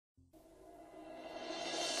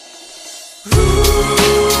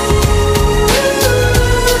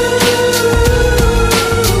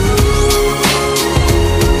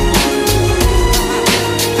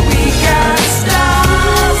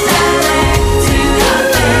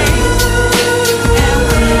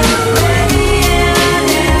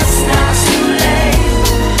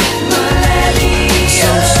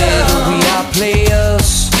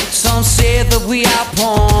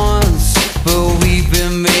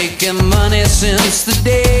Since the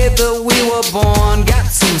day that we were born, got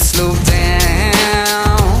to slow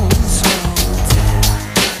down,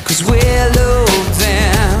 'cause we're low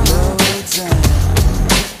down.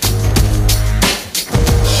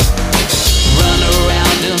 Run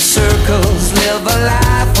around in circles, live a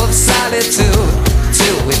life of solitude,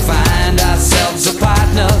 till we find ourselves a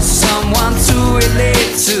partner, someone to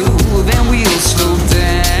relate to. Then we'll slow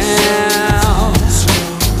down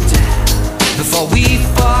before we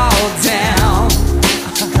fall down.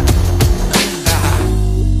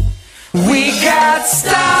 We got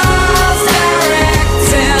stars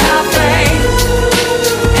directing our fate,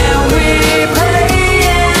 and we're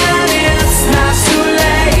praying it's not too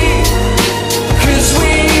late, 'cause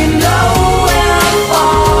we know we're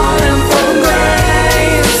falling from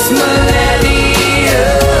grace. Millennium.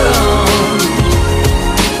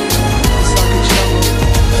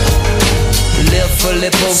 Live for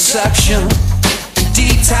liposuction,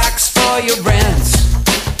 detox for your rent,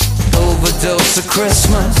 overdose of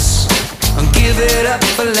Christmas, and give it up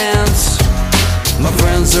for Lent. My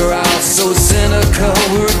friends are all so cynical,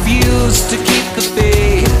 we refuse to keep the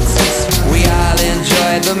faith. We all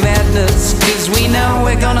enjoy the madness, 'cause we know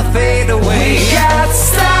we're gonna fade away. We got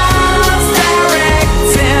stars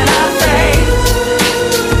directing our fate,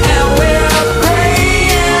 and we're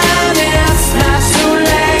praying it's not too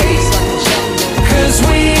late, 'cause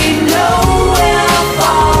we know we're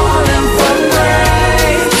falling from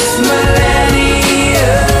grace.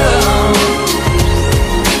 Millennium.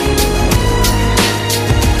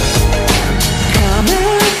 Come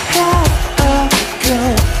and have a go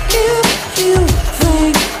if you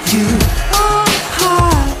think you are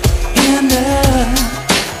high enough.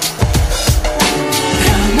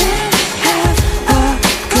 Come and have a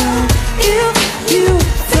go if you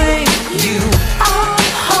think you are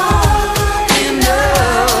high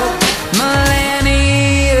enough. Millennium.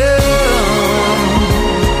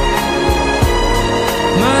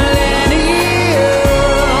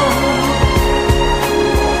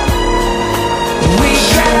 We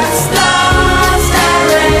got stars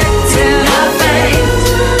directing our fate,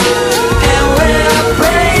 and we're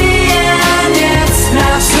praying it's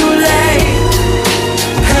not too late,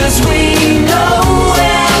 'cause we know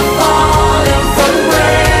we're falling from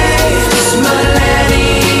grace.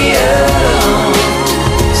 Millennium.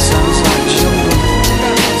 Sounds like jungle.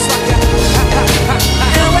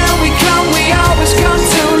 And when we come, we always come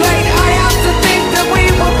too late. I have to think that we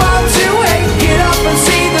were born to hate. Get up and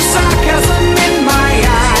see the sarcasm in my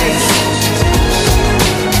eyes.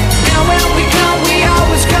 And when we come, we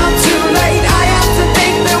always come too late. I have to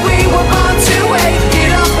think that we were born to hate.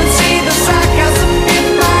 Get up and see the sarcasm in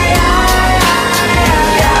my eyes.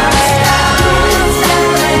 Stars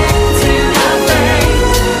directing our fate.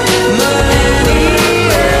 Millennium.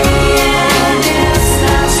 It's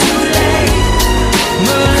not too late.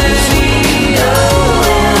 Millennium.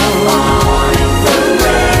 We're falling from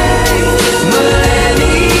grace.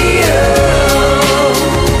 Millennium.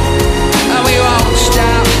 And we won't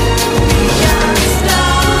stop. We got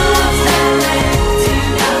stars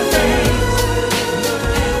directing our fate,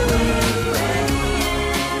 and we're praying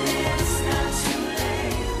it's not too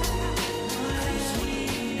late, 'cause we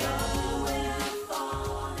know we're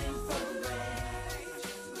falling from grace.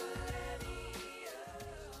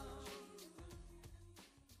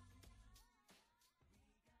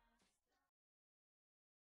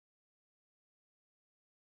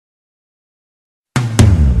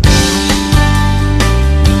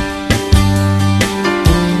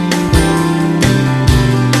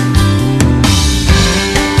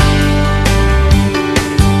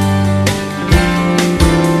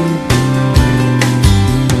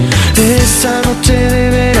 Esa noche de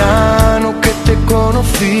verano que te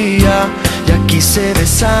conocía, ya quise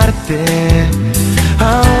besarte.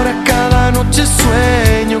 Ahora cada noche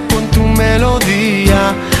sueño con tu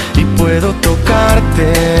melodía y puedo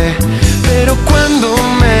tocarte. Pero cuando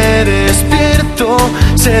me despierto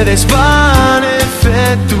se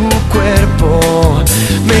desvanece tu cuerpo.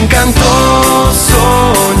 Me encantó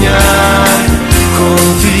soñar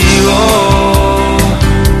contigo.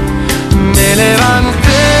 Me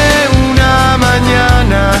levanté una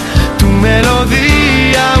mañana, tu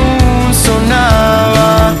melodía aún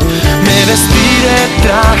sonaba. Me vestí de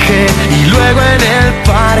traje y luego en el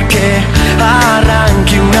parque